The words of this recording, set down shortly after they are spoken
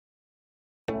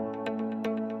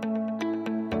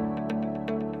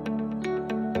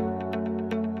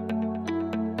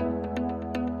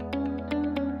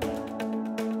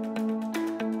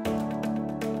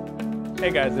Hey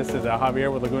guys, this is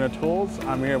Javier with Laguna Tools.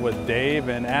 I'm here with Dave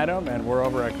and Adam, and we're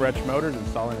over at Grech Motors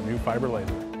installing a new fiber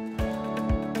laser.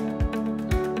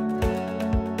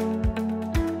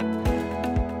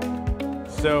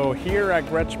 So here at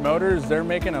Grech Motors, they're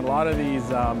making a lot of these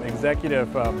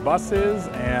executive buses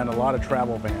and a lot of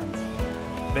travel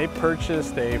vans. They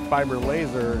purchased a fiber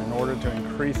laser in order to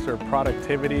increase their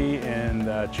productivity in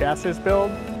the chassis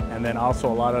build and then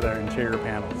also a lot of their interior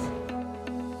panels.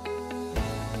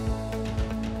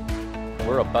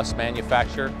 We're a bus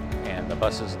manufacturer, and the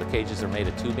buses, the cages are made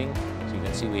of tubing. So you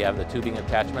can see we have the tubing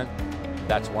attachment.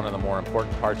 That's one of the more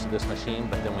important parts of this machine,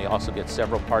 but then we also get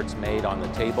several parts made on the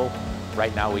table.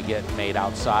 Right now we get made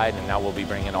outside, and now we'll be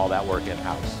bringing all that work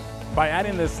in-house. By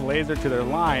adding this laser to their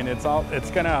line, it's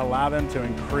going to allow them to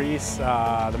increase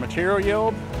the material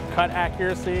yield, cut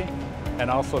accuracy,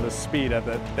 and also the speed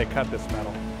that they cut this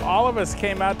metal. All of us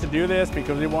came out to do this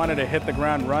because we wanted to hit the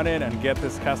ground running and get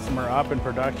this customer up in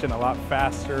production a lot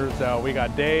faster. So we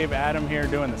got Dave, Adam here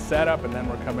doing the setup, and then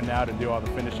we're coming now to do all the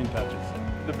finishing touches.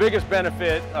 The biggest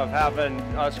benefit of having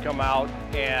us come out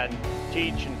and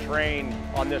teach and train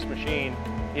on this machine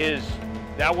is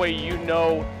that way you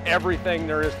know everything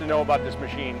there is to know about this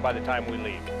machine by the time we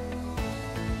leave.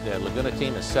 The Laguna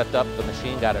team has set up the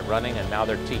machine, got it running, and now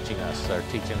they're teaching us. They're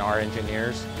teaching our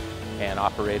engineers and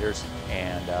operators,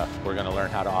 and we're going to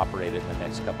learn how to operate it in the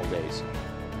next couple days.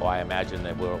 Well, I imagine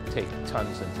that we'll take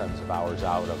tons and tons of hours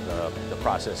out of the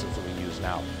processes we use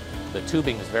now. The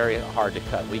tubing is very hard to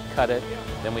cut. We cut it,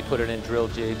 then we put it in drill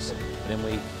jigs, then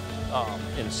we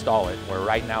install it, where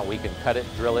right now we can cut it,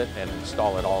 drill it, and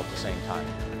install it all at the same time.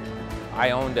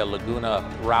 I owned a Laguna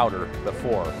router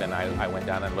before, then I went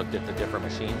down and looked at the different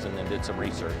machines and then did some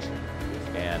research.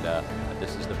 And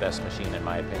this is the best machine, in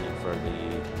my opinion, for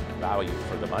the value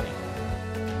for the money.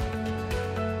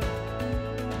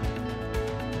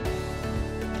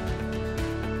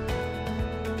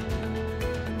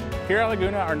 Here at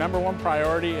Laguna, our #1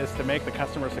 priority is to make the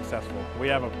customer successful. We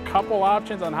have a couple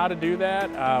options on how to do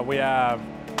that. We have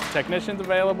technicians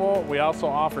available. We also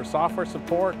offer software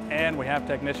support, and we have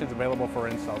technicians available for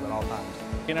installs at all times.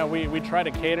 You know, we try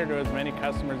to cater to as many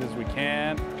customers as we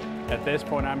can. At this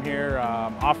point, I'm here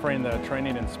offering the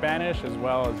training in Spanish, as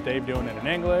well as Dave doing it in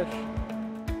English.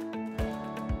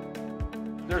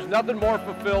 There's nothing more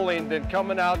fulfilling than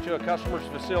coming out to a customer's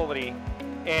facility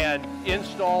and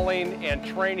installing and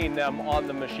training them on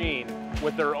the machine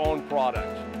with their own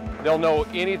product. They'll know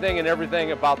anything and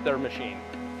everything about their machine.